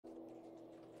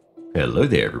Hello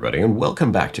there everybody, and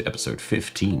welcome back to episode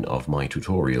 15 of my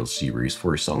tutorial series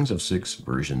for Songs of SYX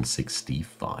version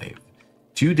 65.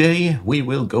 Today we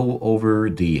will go over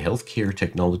the healthcare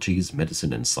technologies,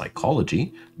 medicine and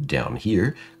psychology down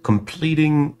here,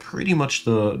 completing pretty much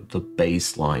the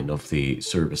baseline of the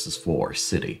services for our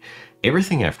city.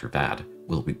 Everything after that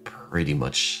will be pretty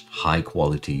much high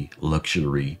quality,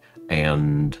 luxury,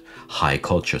 and high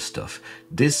culture stuff.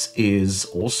 This is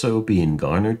also being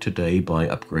garnered today by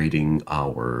upgrading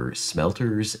our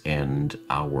smelters and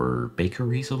our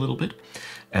bakeries a little bit,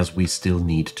 as we still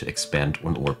need to expand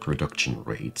on our production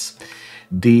rates.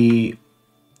 The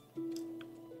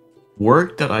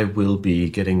work that I will be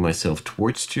getting myself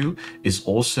towards to is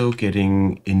also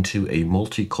getting into a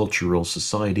multicultural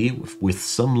society. With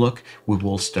some luck, we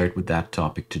will start with that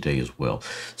topic today as well.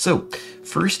 So,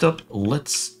 first up,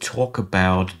 let's talk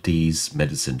about these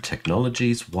medicine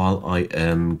technologies while I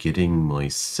am getting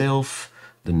myself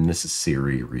the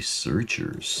necessary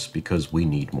researchers, because we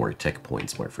need more tech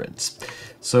points, my friends.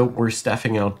 So, we're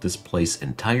staffing out this place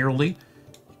entirely,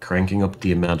 cranking up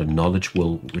the amount of knowledge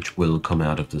which will come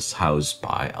out of this house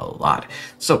by a lot.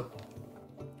 So,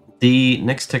 the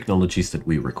next technologies that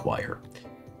we require.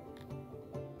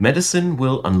 Medicine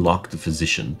will unlock the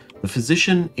physician. The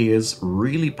physician is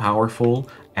really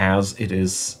powerful, as it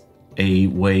is a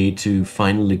way to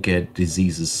finally get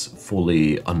diseases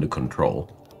fully under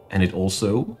control. And it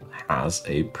also has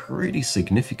a pretty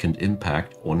significant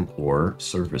impact on our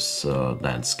service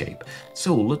landscape.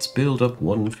 So let's build up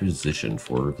one physician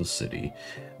for the city.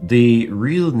 The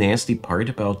real nasty part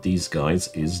about these guys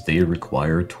is they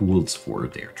require tools for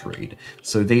their trade.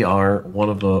 So they are one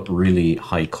of the really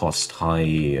high cost,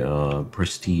 high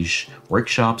prestige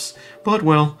workshops. But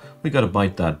well, we gotta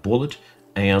bite that bullet,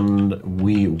 and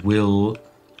we will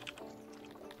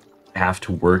have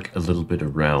to work a little bit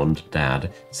around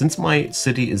that. Since my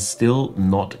city is still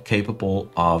not capable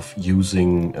of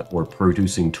using or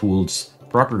producing tools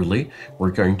properly,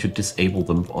 we're going to disable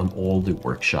them on all the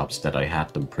workshops that I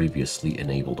had them previously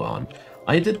enabled on.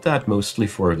 I did that mostly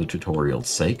for the tutorial's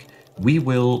sake. We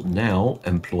will now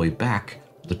employ back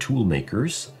the tool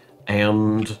makers,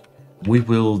 and we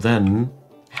will then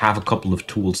have a couple of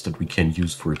tools that we can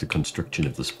use for the construction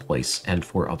of this place and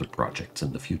for other projects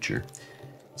in the future.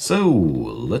 So,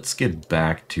 let's get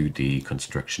back to the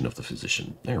construction of the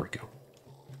physician. There we go.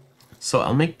 So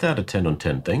I'll make that a 10 on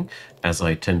 10 thing, as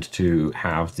I tend to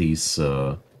have these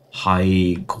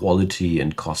high quality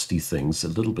and costly things a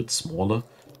little bit smaller.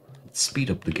 Let's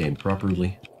speed up the game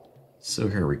properly. So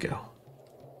here we go.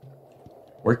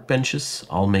 Workbenches,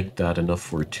 I'll make that enough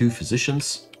for 2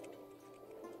 physicians.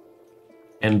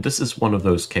 And this is one of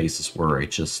those cases where I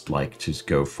just like to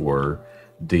go for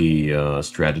the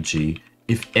strategy.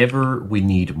 If ever we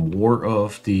need more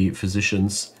of the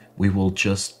physicians, we will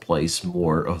just place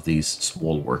more of these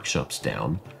small workshops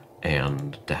down,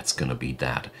 and that's gonna be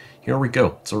that. Here we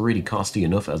go. It's already costly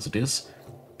enough as it is,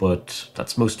 but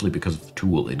that's mostly because of the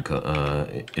tool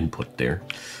input there.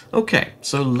 Okay,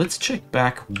 so let's check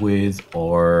back with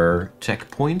our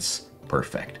tech points.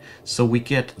 Perfect. So we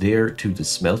get there to the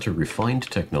smelter refined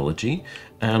technology,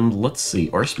 and let's see,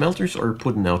 our smelters are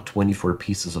putting out 24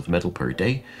 pieces of metal per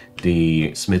day.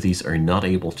 The smithies are not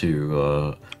able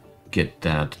to get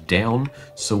that down,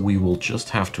 so we will just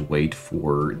have to wait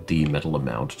for the metal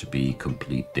amount to be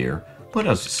complete there. But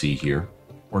as you see here,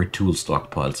 our tool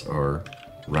stockpiles are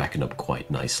racking up quite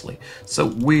nicely. So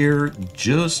we're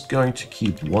just going to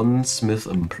keep one smith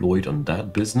employed on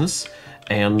that business,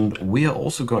 and we are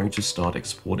also going to start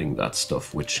exporting that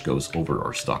stuff which goes over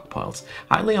our stockpiles.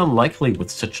 Highly unlikely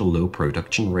with such a low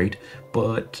production rate,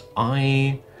 but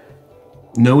I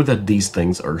know that these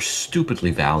things are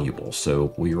stupidly valuable,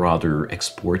 so we rather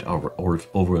export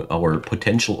our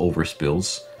potential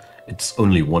overspills. It's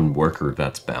only one worker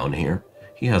that's bound here.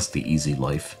 He has the easy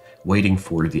life, waiting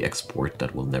for the export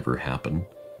that will never happen.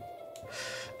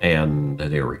 And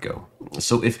there we go.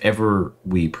 So if ever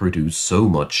we produce so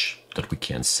much that we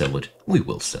can sell it, we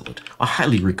will sell it. I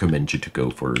highly recommend you to go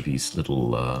for these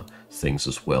little things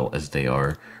as well, as they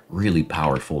are really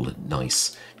powerful and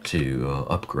nice to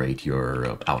upgrade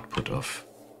your output of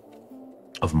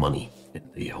money in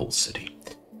the whole city.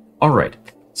 Alright,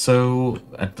 so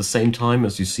at the same time,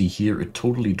 as you see here, it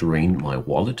totally drained my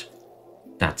wallet.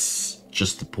 That's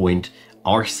just the point.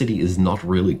 Our city is not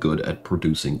really good at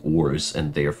producing ores,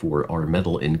 and therefore our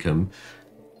metal income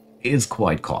is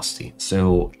quite costly.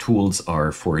 So tools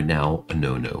are for now a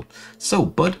no-no. So,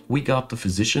 but we got the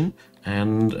physician,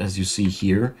 and as you see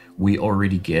here, we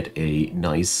already get a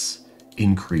nice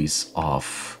increase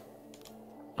of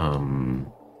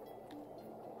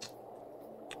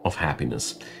of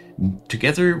happiness.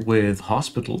 Together with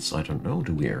hospitals, I don't know,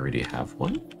 do we already have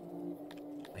one?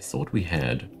 I thought we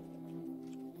had.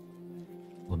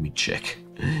 Let me check.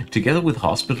 Together with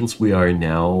hospitals, we are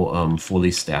now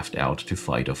fully staffed out to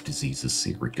fight off diseases.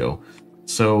 Here we go.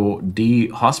 So the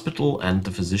hospital and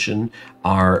the physician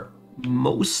are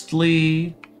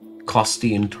mostly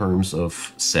costly in terms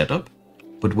of setup,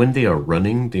 but when they are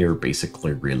running, they are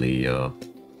basically really,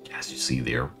 as you see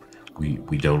there,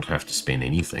 we don't have to spend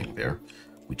anything there.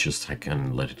 We just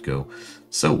can let it go.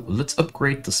 So let's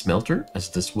upgrade the smelter, as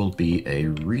this will be a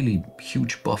really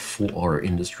huge buff for our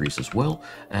industries as well.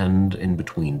 And in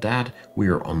between that, we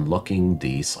are unlocking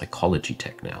the psychology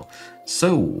tech now.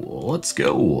 So let's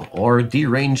go. Our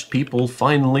deranged people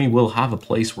finally will have a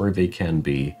place where they can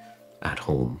be at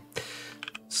home.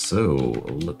 So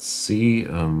let's see.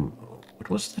 What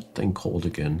was that thing called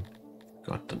again?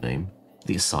 Got the name.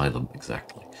 The asylum,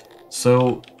 exactly.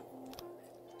 So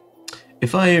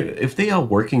if they are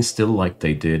working still like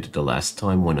they did the last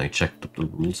time when I checked up the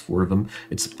rules for them,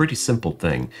 it's a pretty simple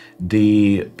thing.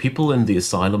 The people in the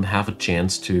asylum have a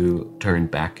chance to turn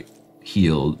back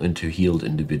into healed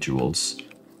individuals,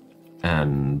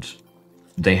 and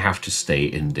they have to stay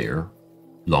in there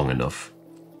long enough.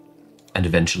 And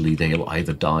eventually they'll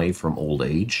either die from old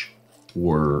age,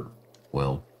 or,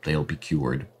 well, they'll be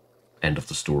cured. End of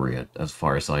the story, as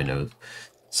far as I know.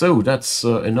 So that's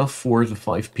enough for the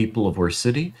 5 people of our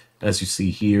city. As you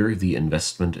see here, the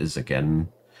investment is again...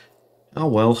 Oh,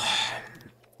 well,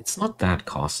 it's not that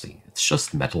costly. It's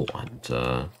just metal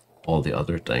and all the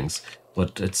other things.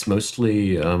 But it's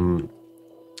mostly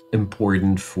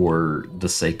important for the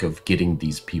sake of getting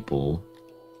these people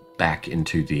back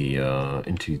into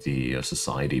the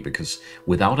society, because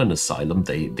without an asylum,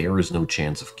 there is no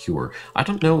chance of cure. I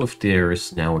don't know if there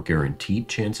is now a guaranteed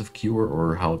chance of cure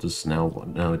or how this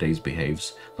nowadays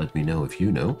behaves. Let me know if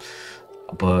you know.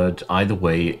 But either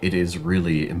way, it is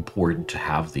really important to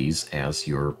have these, as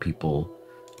your people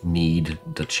need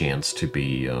the chance to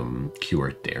be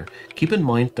cured there. Keep in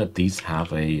mind that these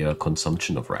have a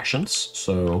consumption of rations,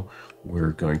 so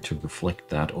we're going to reflect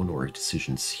that on our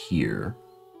decisions here.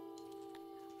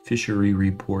 Fishery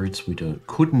reports, we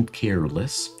couldn't care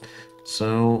less.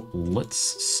 So let's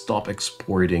stop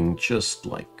exporting, just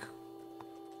like...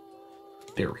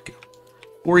 There we go.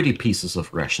 40 pieces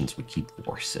of rations we keep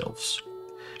for ourselves.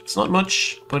 It's not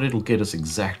much, but it'll get us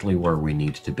exactly where we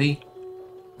need to be.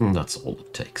 And that's all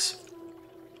it takes.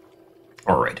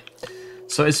 Alright.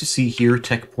 So as you see here,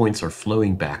 tech points are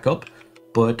flowing back up,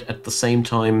 but at the same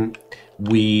time,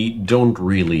 we don't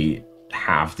really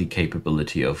have the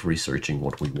capability of researching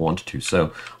what we want to.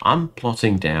 So I'm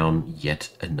plotting down yet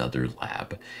another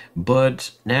lab.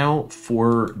 But now,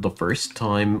 for the first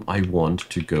time, I want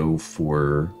to go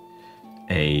for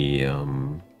a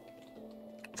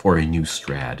new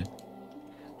strat.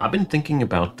 I've been thinking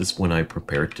about this when I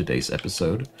prepared today's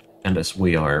episode, and as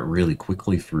we are really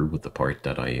quickly through with the part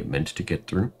that I meant to get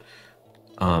through,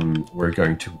 we're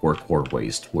going to work our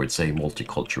ways towards a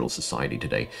multicultural society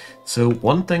today. So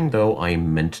one thing, though, I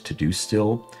meant to do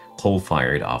still,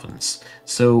 coal-fired ovens.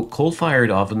 So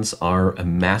coal-fired ovens are a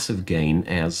massive gain,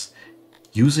 as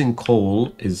using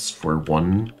coal is, for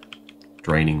one,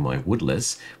 draining my wood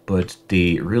less, but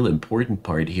the real important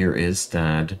part here is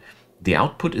that the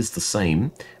output is the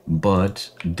same, but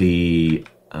the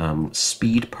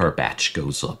speed per batch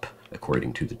goes up,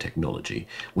 according to the technology,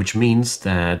 which means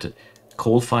that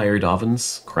coal-fired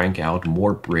ovens crank out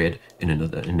more bread in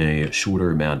a shorter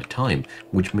amount of time,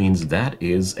 which means that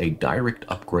is a direct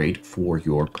upgrade for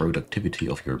your productivity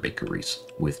of your bakeries.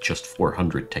 With just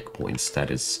 400 tech points, that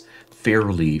is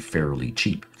fairly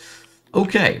cheap.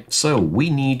 Okay, so we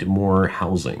need more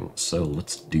housing, so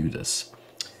let's do this.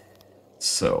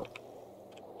 So,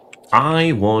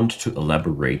 I want to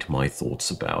elaborate my thoughts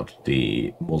about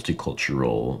the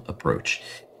multicultural approach.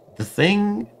 The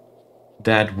thing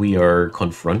that we are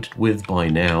confronted with by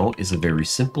now is a very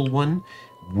simple one.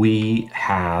 We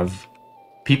have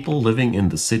people living in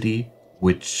the city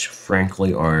which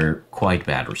frankly are quite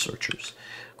bad researchers.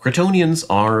 Cretonians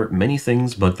are many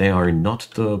things, but they are not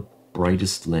the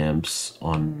brightest lamps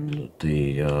on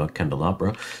the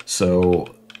candelabra.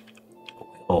 So,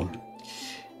 well,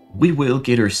 we will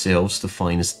get ourselves the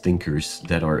finest thinkers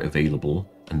that are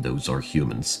available, and those are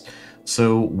humans.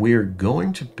 So we're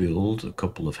going to build a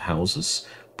couple of houses,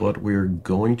 but we're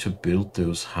going to build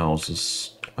those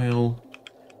houses, well,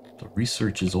 the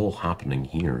research is all happening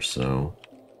here, so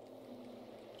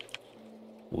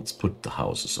let's put the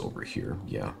houses over here,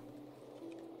 yeah.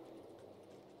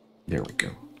 There we go.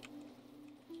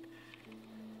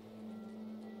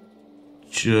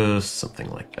 Just something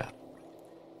like that.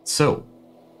 So,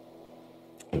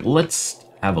 Let's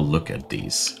have a look at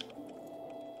these.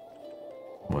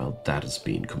 Well, that has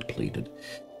been completed.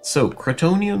 So,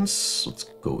 Cretonians, let's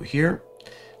go here.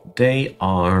 They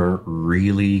are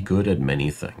really good at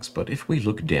many things, but if we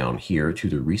look down here to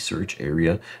the research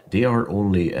area, they are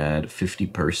only at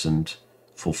 50%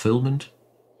 fulfillment.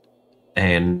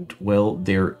 And, well,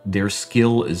 their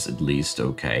skill is at least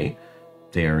okay.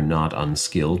 They are not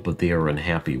unskilled, but they are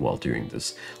unhappy while doing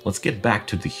this. Let's get back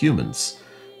to the humans.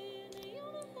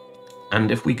 And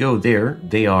if we go there,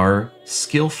 they are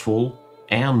skillful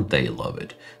and they love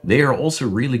it. They are also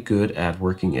really good at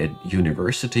working at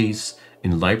universities,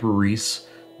 in libraries.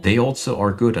 They also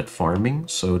are good at farming,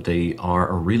 so they are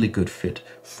a really good fit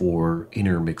for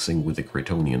intermixing with the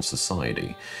Cretonian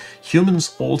society.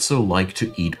 Humans also like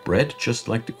to eat bread, just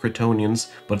like the Cretonians,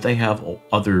 but they have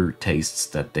other tastes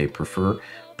that they prefer.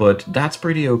 But that's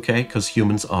pretty okay, because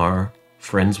humans are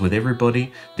friends with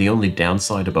everybody. The only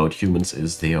downside about humans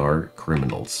is they are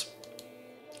criminals.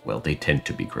 Well, they tend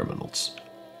to be criminals.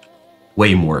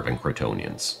 Way more than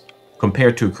Cretonians.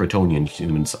 Compared to Cretonian,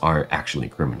 humans are actually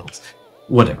criminals.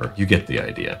 Whatever, you get the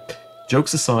idea.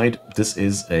 Jokes aside, this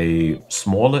is a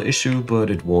smaller issue, but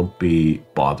it won't be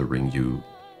bothering you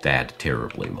that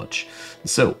terribly much.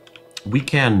 So, we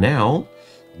can now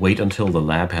wait until the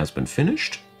lab has been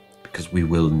finished, because we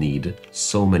will need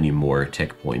so many more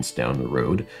tech points down the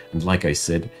road. And like I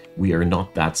said, we are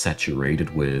not that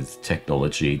saturated with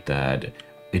technology that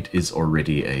it is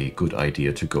already a good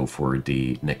idea to go for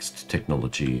the next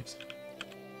technology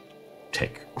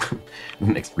tech,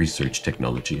 next research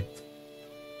technology.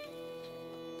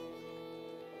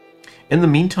 In the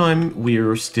meantime,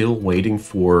 we're still waiting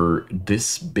for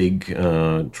this big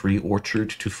tree orchard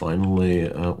to finally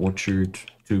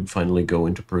go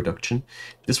into production.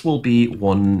 This will be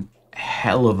one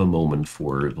hell of a moment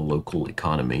for the local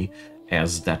economy,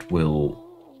 as that will,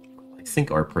 I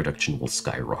think our production will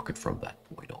skyrocket from that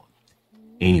point on.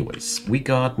 Anyways, we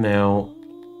got now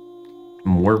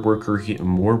more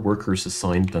workers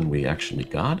assigned than we actually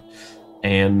got,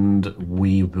 and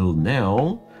we will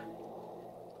now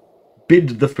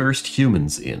bid the first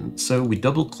humans in. So we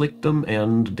double-click them,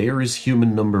 and there is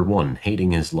human number 1,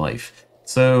 hating his life.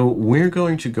 So we're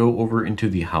going to go over into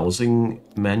the housing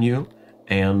menu,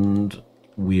 and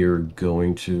we're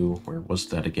going to... where was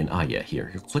that again? Ah, yeah, here.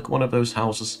 You click one of those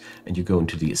houses, and you go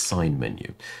into the assign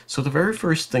menu. So the very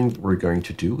first thing we're going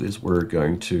to do is we're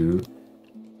going to...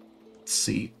 let's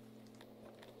see.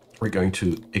 We're going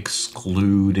to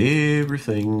exclude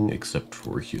everything except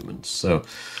for humans. So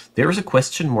there is a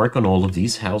question mark on all of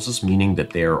these houses, meaning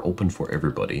that they are open for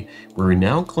everybody. We're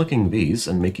now clicking these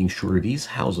and making sure these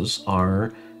houses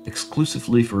are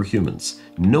exclusively for humans.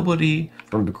 Nobody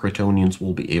from the Cretonians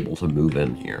will be able to move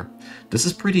in here. This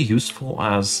is pretty useful,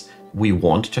 as we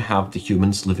want to have the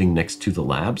humans living next to the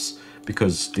labs,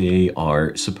 because they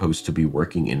are supposed to be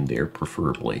working in there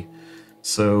preferably.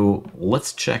 So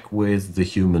let's check with the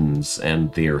humans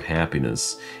and their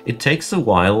happiness. It takes a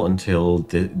while until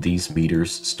these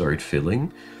meters start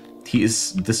filling.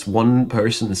 This one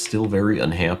person is still very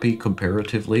unhappy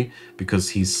comparatively,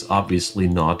 because he's obviously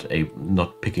not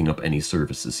picking up any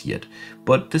services yet.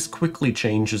 But this quickly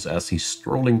changes as he's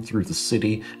strolling through the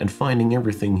city and finding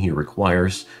everything he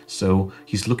requires. So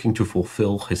he's looking to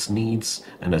fulfill his needs,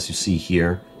 and as you see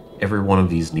here, every one of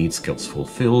these needs gets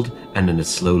fulfilled, and then it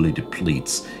slowly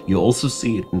depletes. You also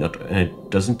see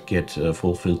it doesn't get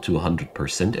fulfilled to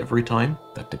 100% every time.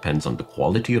 That depends on the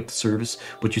quality of the service.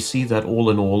 But you see that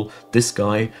all in all, this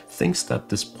guy thinks that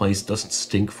this place doesn't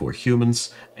stink for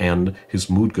humans, and his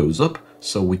mood goes up.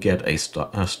 So we get a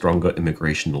stronger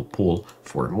immigrational pull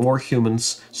for more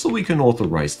humans, so we can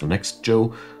authorize the next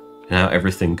Joe. Now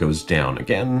everything goes down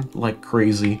again like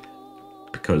crazy,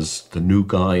 because the new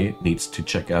guy needs to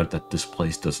check out that this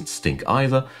place doesn't stink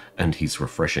either, and he's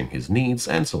refreshing his needs,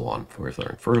 and so on. Further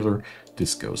and further,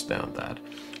 this goes down that.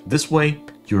 This way,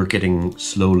 you're getting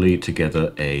slowly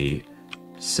together a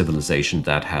civilization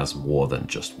that has more than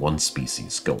just one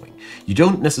species going. You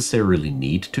don't necessarily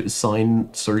need to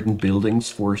assign certain buildings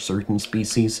for certain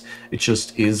species. It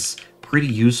just is pretty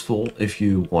useful if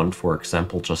you want, for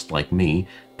example, just like me,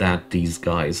 that these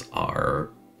guys are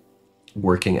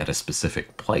working at a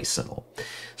specific place and all.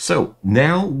 So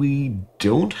now we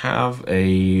don't have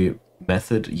a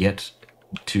method yet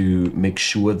to make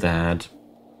sure that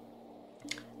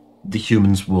the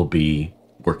humans will be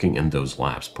working in those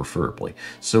labs preferably.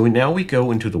 So now we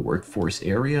go into the workforce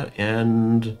area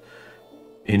and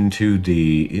into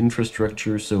the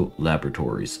infrastructure, so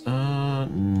laboratories.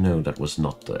 No, that was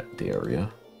not the area.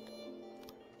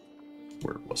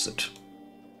 Where was it?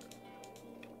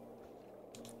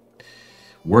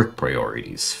 work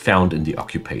priorities found in the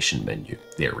occupation menu.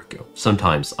 There we go.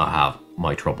 Sometimes I have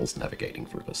my troubles navigating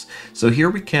through this. So here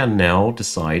we can now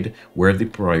decide where the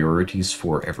priorities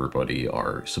for everybody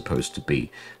are supposed to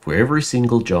be. For every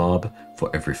single job,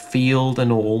 for every field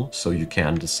and all, so you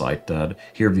can decide that.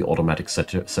 Here the automatic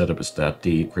setup is that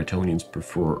the Cretonians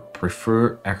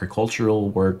prefer agricultural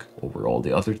work over all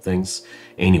the other things.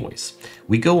 Anyways,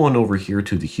 we go on over here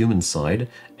to the human side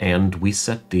and we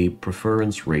set the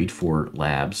preference rate for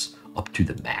labs up to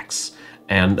the max.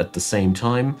 And at the same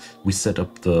time, we set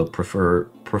up the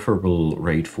preferable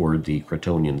rate for the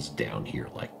Cretonians down here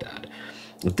like that.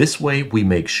 This way, we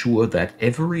make sure that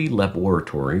every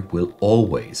laboratory will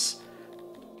always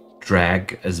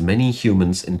drag as many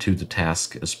humans into the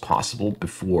task as possible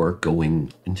before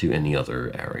going into any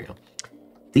other area.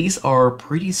 These are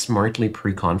pretty smartly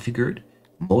pre-configured.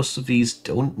 Most of these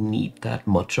don't need that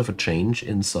much of a change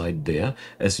inside there.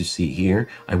 As you see here,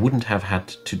 I wouldn't have had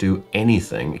to do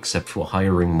anything except for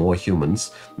hiring more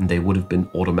humans, and they would have been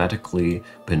automatically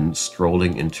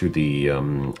strolling into the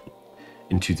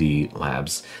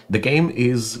labs. The game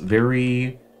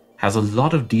has a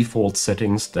lot of default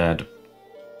settings that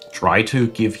try to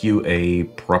give you a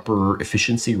proper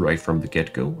efficiency right from the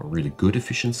get-go, a really good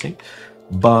efficiency,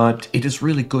 but it is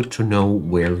really good to know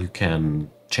where you can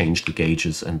change the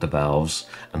gauges and the valves,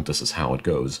 and this is how it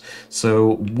goes.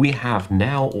 So we have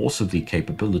now also the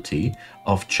capability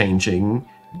of changing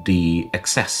the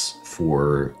access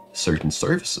for certain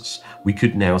services. We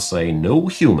could now say, no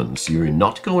humans, you're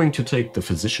not going to take the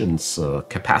physician's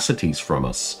capacities from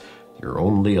us. You're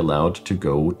only allowed to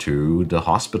go to the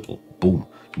hospital. Boom.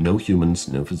 No humans,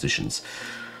 no physicians.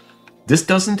 This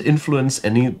doesn't influence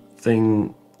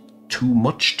anything too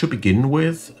much to begin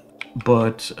with,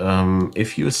 but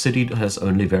if your city has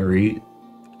only very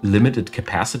limited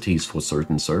capacities for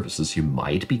certain services, you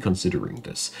might be considering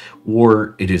this.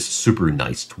 Or it is a super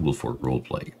nice tool for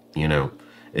roleplay. You know,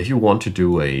 if you want to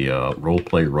do a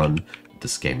roleplay run,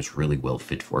 this game is really well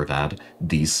fit for that.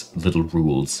 These little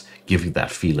rules give you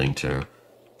that feeling to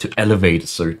elevate a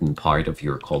certain part of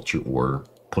your culture or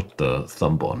put the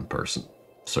thumb on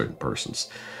certain persons.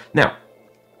 Now,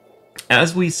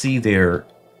 as we see there,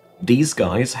 these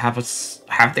guys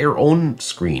have their own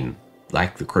screen,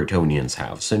 like the Cretonians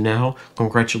have. So now,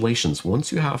 congratulations,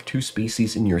 once you have 2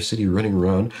 species in your city running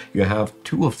around, you have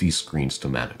 2 of these screens to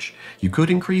manage. You could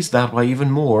increase that by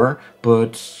even more,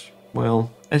 but,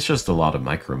 well, it's just a lot of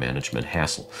micromanagement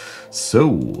hassle. So,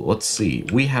 let's see,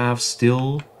 we have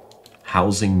still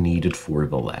housing needed for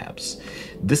the labs.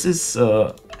 This is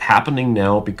happening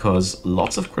now because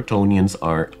lots of Cretonians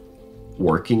are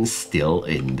working still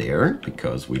in there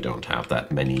because we don't have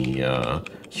that many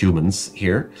humans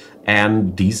here,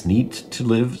 and these need to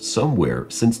live somewhere.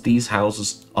 Since these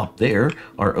houses up there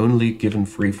are only given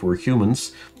free for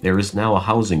humans, there is now a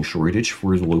housing shortage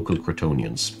for the local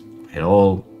Cretonians. It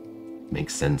all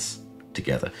makes sense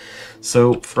together.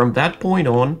 So from that point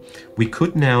on, we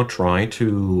could now try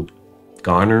to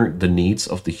garner the needs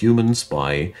of the humans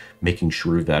by making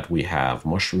sure that we have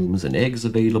mushrooms and eggs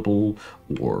available,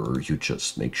 or you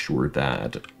just make sure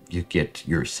that you get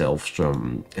yourself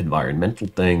some environmental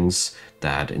things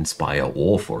that inspire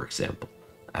awe, for example.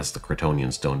 As the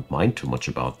Cretonians don't mind too much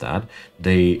about that.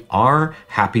 They are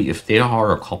happy if there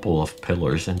are a couple of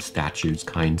pillars and statues,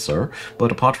 kind sir,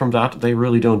 but apart from that, they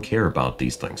really don't care about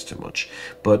these things too much.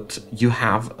 But you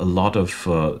have a lot of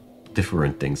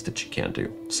different things that you can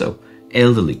do. So,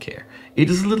 elderly care. It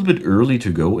is a little bit early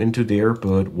to go into there,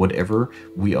 but whatever,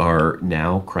 we are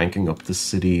now cranking up the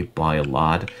city by a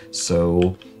lot,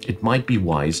 so it might be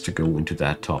wise to go into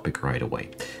that topic right away.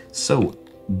 So,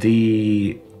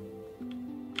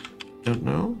 don't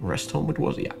know, rest home it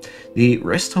was? Yeah. The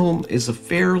rest home is a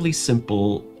fairly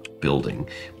simple building,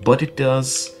 but it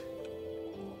does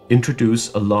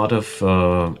introduce a lot of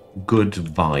good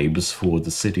vibes for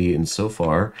the city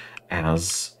insofar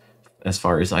as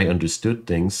far as I understood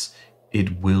things,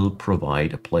 it will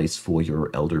provide a place for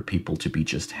your elder people to be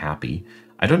just happy.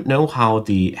 I don't know how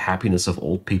the happiness of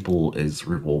old people is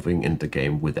revolving in the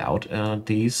game without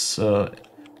these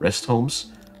rest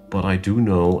homes, but I do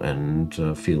know and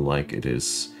feel like it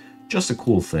is just a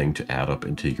cool thing to add up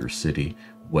into your city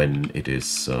when it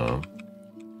is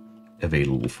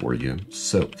available for you.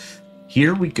 So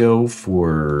here we go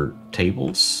for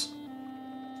tables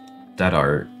that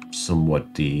are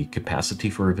somewhat the capacity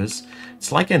for this.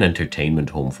 It's like an entertainment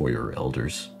home for your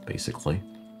elders, basically.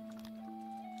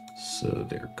 So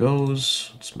there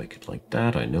goes. Let's make it like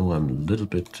that. I know I'm a little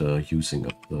bit using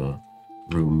up the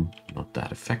room not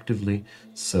that effectively.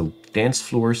 So dance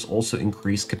floors also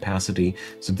increase capacity.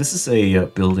 So this is a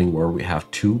building where we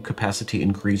have 2 capacity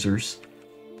increasers.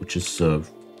 which is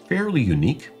fairly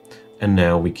unique. And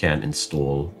now we can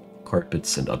install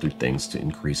carpets and other things to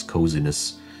increase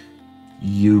coziness.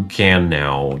 You can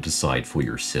now decide for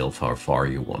yourself how far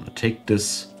you want to take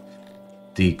this.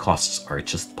 The costs are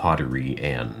just pottery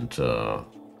and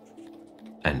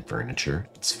furniture.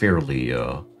 It's fairly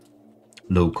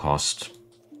low cost.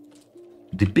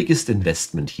 The biggest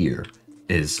investment here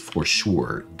is for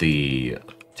sure the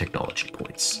technology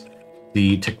points.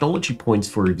 The technology points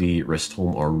for the rest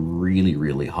home are really,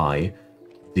 really high.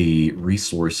 The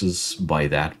resources by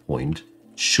that point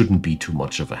shouldn't be too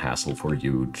much of a hassle for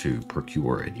you to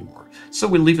procure anymore. So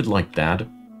we'll leave it like that.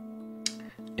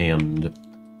 And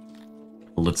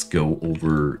let's go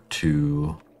over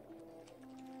to,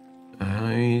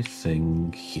 I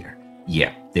think here.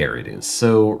 Yeah, there it is.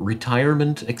 So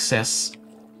retirement excess.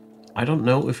 I don't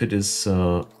know if it is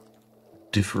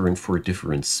different for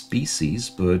different species,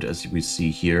 but as we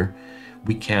see here,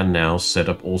 we can now set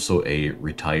up also a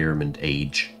retirement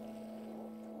age.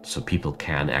 So people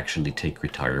can actually take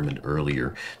retirement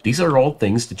earlier. These are all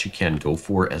things that you can go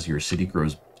for as your city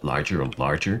grows larger and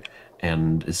larger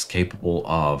and is capable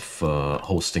of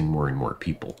hosting more and more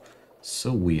people.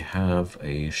 So we have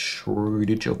a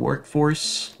shortage of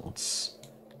workforce. Let's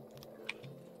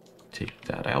take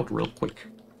that out real quick.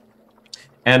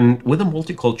 And with a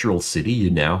multicultural city,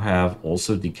 you now have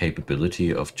also the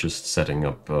capability of just setting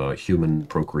up human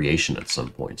procreation at some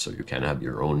point. So you can have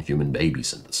your own human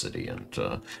babies in the city.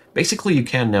 And basically, you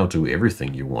can now do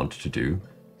everything you want to do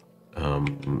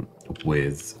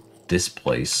with this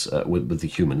place, with the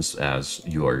humans, as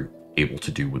you are able to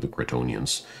do with the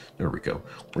Cretonians. There we go.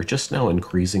 We're just now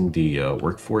increasing the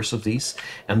workforce of these.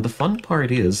 And the fun part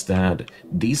is that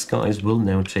these guys will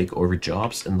now take over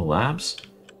jobs in the labs,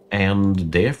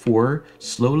 and therefore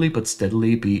slowly but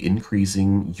steadily be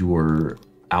increasing your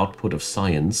output of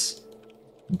science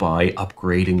by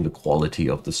upgrading the quality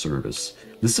of the service.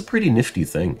 This is a pretty nifty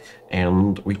thing,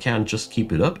 and we can just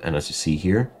keep it up. And as you see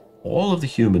here, all of the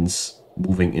humans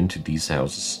moving into these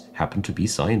houses happen to be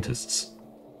scientists.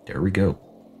 There we go.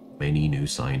 Many new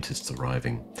scientists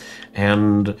arriving.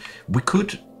 And we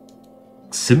could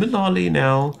similarly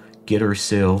now get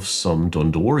ourselves some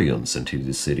Dondorians into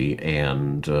the city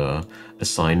and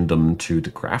assign them to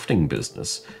the crafting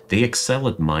business. They excel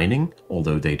at mining,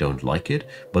 although they don't like it,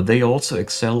 but they also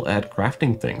excel at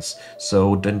crafting things.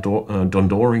 So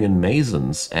Dondorian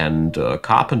masons and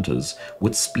carpenters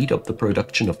would speed up the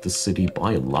production of the city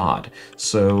by a lot.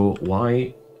 So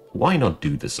why not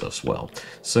do this as well?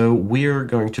 So we're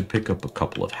going to pick up a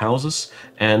couple of houses,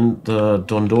 and the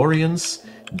Dondorians,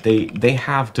 they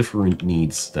have different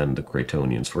needs than the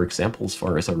Cretonians. For example, as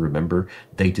far as I remember,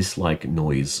 they dislike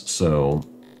noise. So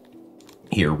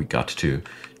here we got to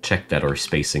check that our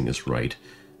spacing is right.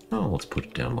 Oh, let's put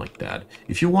it down like that.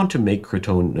 If you want to make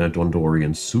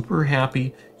Dondorians super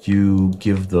happy, you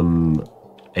give them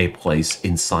a place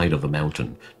inside of a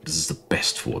mountain. This is the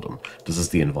best for them. This is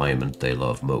the environment they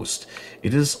love most.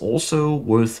 It is also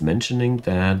worth mentioning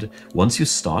that once you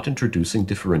start introducing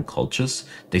different cultures,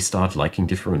 they start liking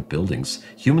different buildings.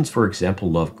 Humans, for example,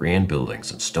 love grand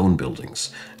buildings and stone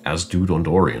buildings, as do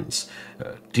Dondorians.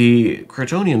 The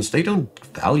Cretonians, they don't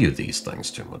value these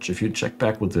things too much. If you check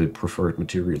back with the preferred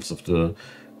materials of the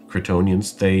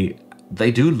Cretonians,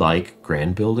 they do like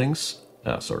grand buildings.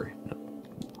 Sorry.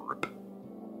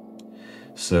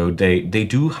 So they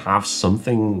do have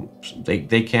something,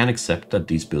 they can accept that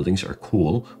these buildings are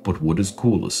cool, but wood is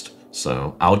coolest.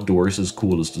 So outdoors is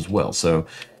coolest as well. So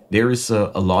there is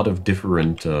a lot of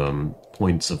different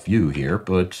points of view here,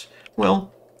 but,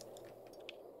 well,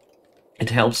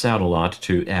 it helps out a lot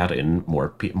to add in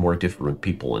more different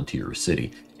people into your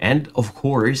city. And of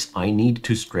course, I need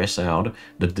to stress out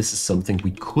that this is something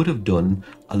we could have done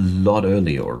a lot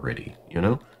earlier already, you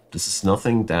know? This is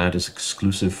nothing that is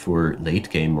exclusive for late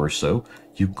game or so.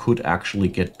 You could actually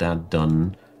get that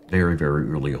done very, very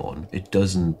early on. It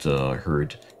doesn't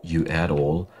hurt you at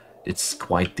all. It's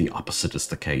quite the opposite is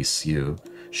the case. You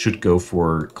should go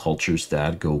for cultures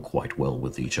that go quite well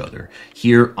with each other.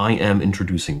 Here I am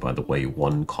introducing, by the way,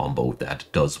 one combo that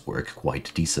does work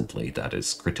quite decently. That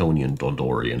is Cretonian,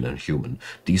 Dondorian, and human.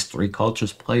 These three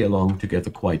cultures play along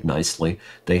together quite nicely.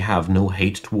 They have no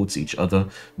hate towards each other.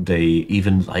 They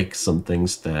even like some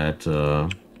things that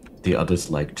the others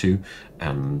like too.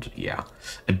 And yeah,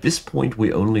 at this point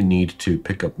we only need to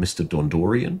pick up Mr.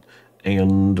 Dondorian,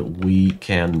 and we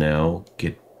can now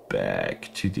get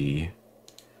back to the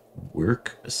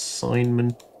work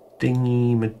assignment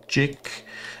thingy magic.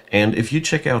 And if you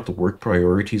check out the work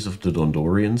priorities of the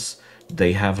Dondorians,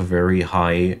 they have a very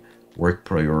high work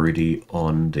priority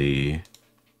on the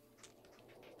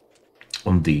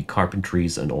on the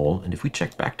carpentries and all. And if we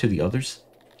check back to the others,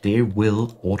 they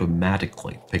will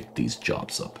automatically pick these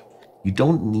jobs up. You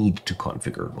don't need to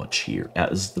configure much here,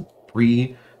 as the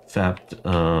prefab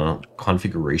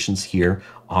configurations here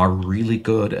are really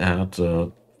good at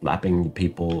lapping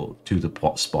people to the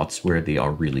spots where they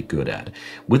are really good at.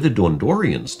 With the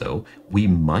Dondorians, though, we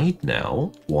might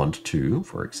now want to,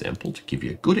 for example, to give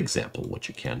you a good example what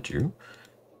you can do,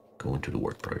 go into the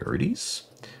work priorities.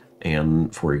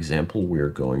 And for example, we're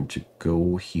going to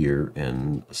go here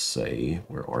and say,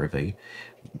 where are they?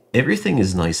 Everything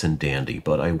is nice and dandy,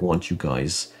 but I want you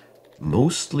guys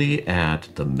mostly at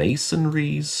the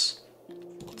masonries.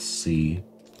 Let's see.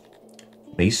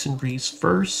 Masonries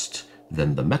first,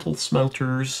 then the metal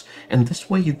smelters, and this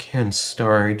way you can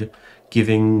start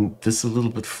giving this a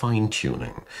little bit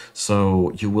fine-tuning.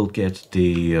 So you will get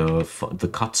the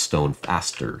cut stone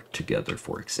faster together,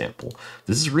 for example.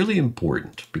 This is really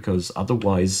important, because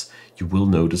otherwise you will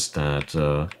notice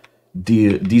that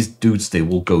these dudes, they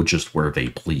will go just where they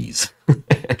please.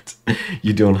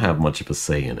 You don't have much of a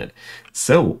say in it.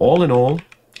 So, all in all,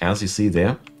 as you see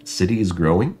there, city is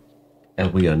growing.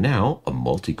 And we are now a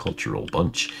multicultural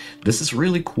bunch. This is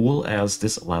really cool, as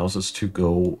this allows us to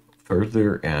go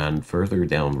further and further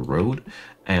down the road.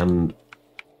 And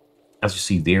as you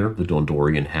see there, the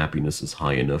Dondorian happiness is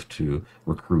high enough to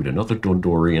recruit another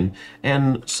Dondorian.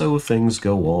 And so things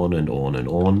go on and on and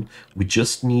on. We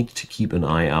just need to keep an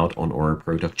eye out on our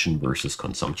production versus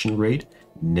consumption rate.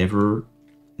 Never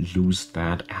lose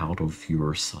that out of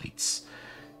your sights.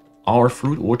 Our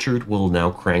fruit orchard will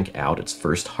now crank out its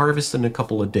first harvest in a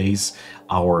couple of days.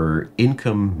 Our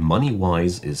income,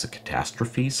 money-wise, is a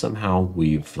catastrophe. Somehow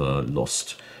we've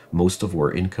lost most of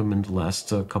our income in the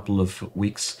last couple of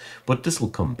weeks. But this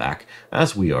will come back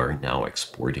as we are now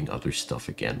exporting other stuff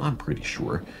again. I'm pretty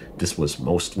sure this was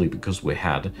mostly because we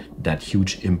had that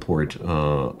huge import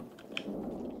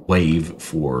wave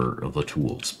for the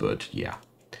tools. But yeah,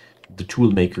 the tool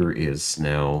maker is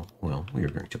now, well, we are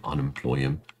going to unemploy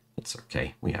him. It's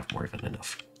okay, we have more than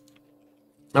enough.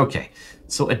 Okay,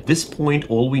 so at this point,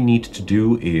 all we need to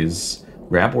do is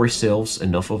grab ourselves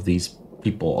enough of these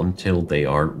people until they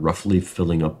are roughly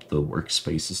filling up the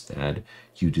workspaces that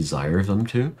you desire them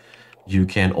to. You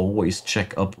can always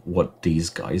check up what these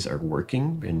guys are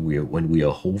working when we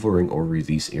are hovering over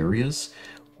these areas.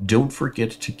 Don't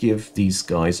forget to give these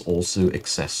guys also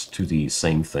access to the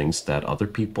same things that other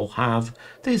people have.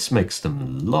 This makes them a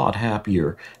lot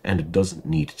happier, and it doesn't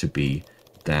need to be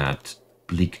that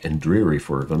bleak and dreary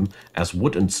for them, as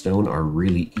wood and stone are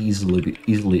really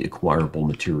easily acquirable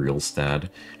materials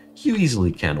that you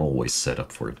easily can always set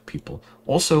up for the people.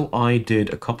 Also, I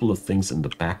did a couple of things in the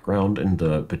background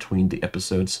between the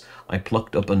episodes. I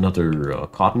plucked up another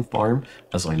cotton farm,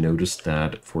 as I noticed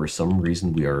that for some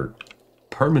reason we are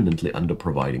permanently under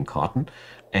providing cotton,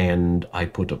 and I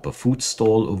put up a food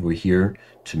stall over here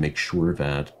to make sure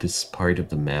that this part of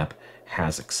the map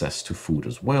has access to food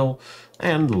as well,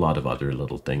 and a lot of other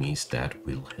little thingies that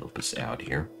will help us out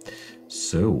here.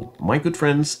 So, my good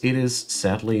friends, it is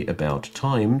sadly about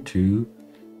time to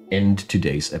end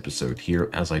today's episode here,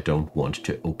 as I don't want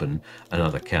to open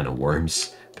another can of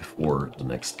worms before the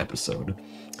next episode.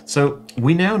 So,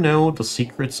 we now know the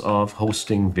secrets of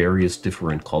hosting various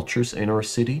different cultures in our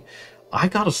city. I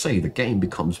gotta say, the game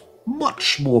becomes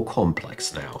much more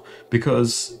complex now,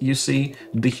 because, you see,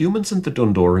 the humans and the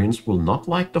Dondorians will not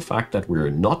like the fact that we're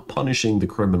not punishing the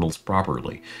criminals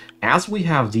properly. As we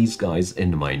have these guys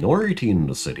in the minority in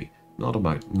the city,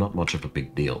 not much of a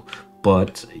big deal,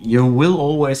 but you will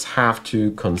always have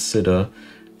to consider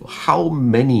how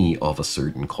many of a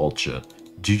certain culture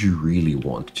do you really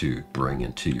want to bring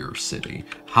into your city?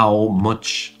 How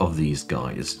much of these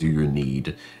guys do you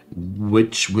need?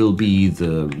 Which will be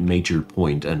the major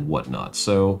point and whatnot.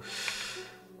 So,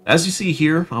 as you see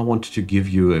here, I wanted to give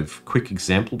you a quick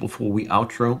example before we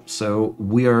outro. So,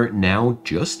 we are now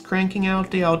just cranking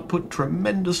out the output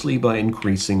tremendously by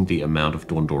increasing the amount of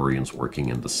Dondorians working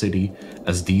in the city,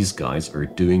 as these guys are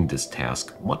doing this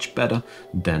task much better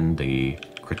than the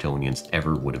Cretonians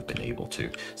ever would have been able to.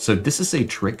 So this is a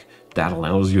trick that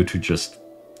allows you to just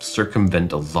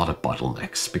circumvent a lot of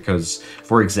bottlenecks, because,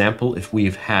 for example, if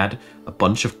we've had a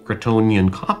bunch of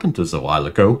Cretonian carpenters a while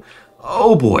ago,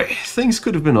 oh boy, things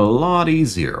could have been a lot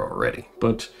easier already.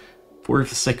 But for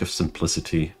the sake of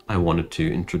simplicity, I wanted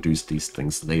to introduce these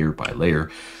things layer by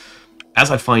layer, as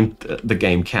I find the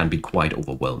game can be quite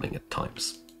overwhelming at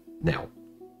times. Now,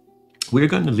 we're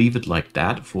going to leave it like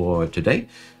that for today.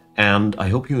 And I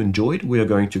hope you enjoyed. We are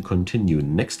going to continue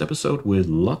next episode with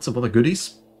lots of other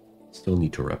goodies. Still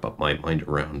need to wrap up my mind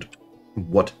around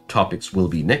what topics will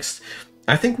be next.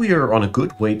 I think we are on a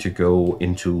good way to go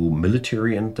into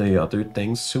military and the other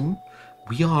things soon.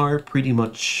 We are pretty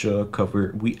much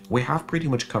covered. We have pretty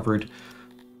much covered,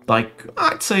 like,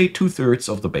 I'd say 2/3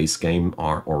 of the base game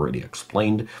are already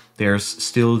explained. There's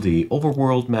still the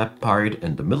overworld map part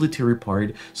and the military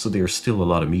part, so there's still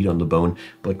a lot of meat on the bone,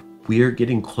 but we're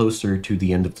getting closer to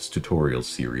the end of this tutorial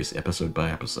series, episode by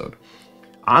episode.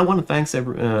 I want to thanks I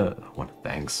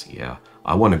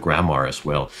want to grammar as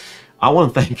well. I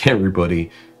want to thank everybody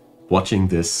watching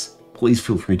this. Please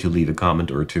feel free to leave a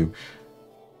comment or two.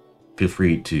 Feel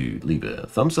free to leave a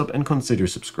thumbs up and consider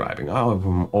subscribing.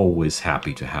 I'm always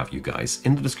happy to have you guys.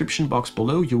 In the description box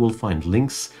below, you will find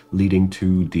links leading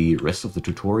to the rest of the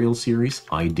tutorial series,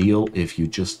 ideal if you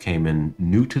just came in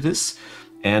new to this.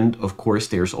 And of course,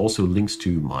 there's also links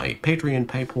to my Patreon,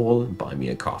 PayPal, and Buy Me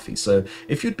a Coffee. So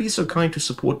if you'd be so kind to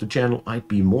support the channel, I'd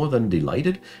be more than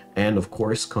delighted. And of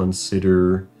course,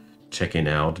 consider checking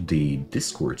out the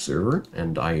Discord server,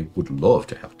 and I would love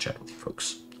to have a chat with you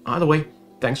folks. Either way,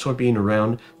 thanks for being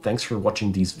around, thanks for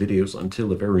watching these videos until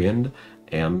the very end,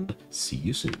 and see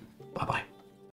you soon. Bye-bye.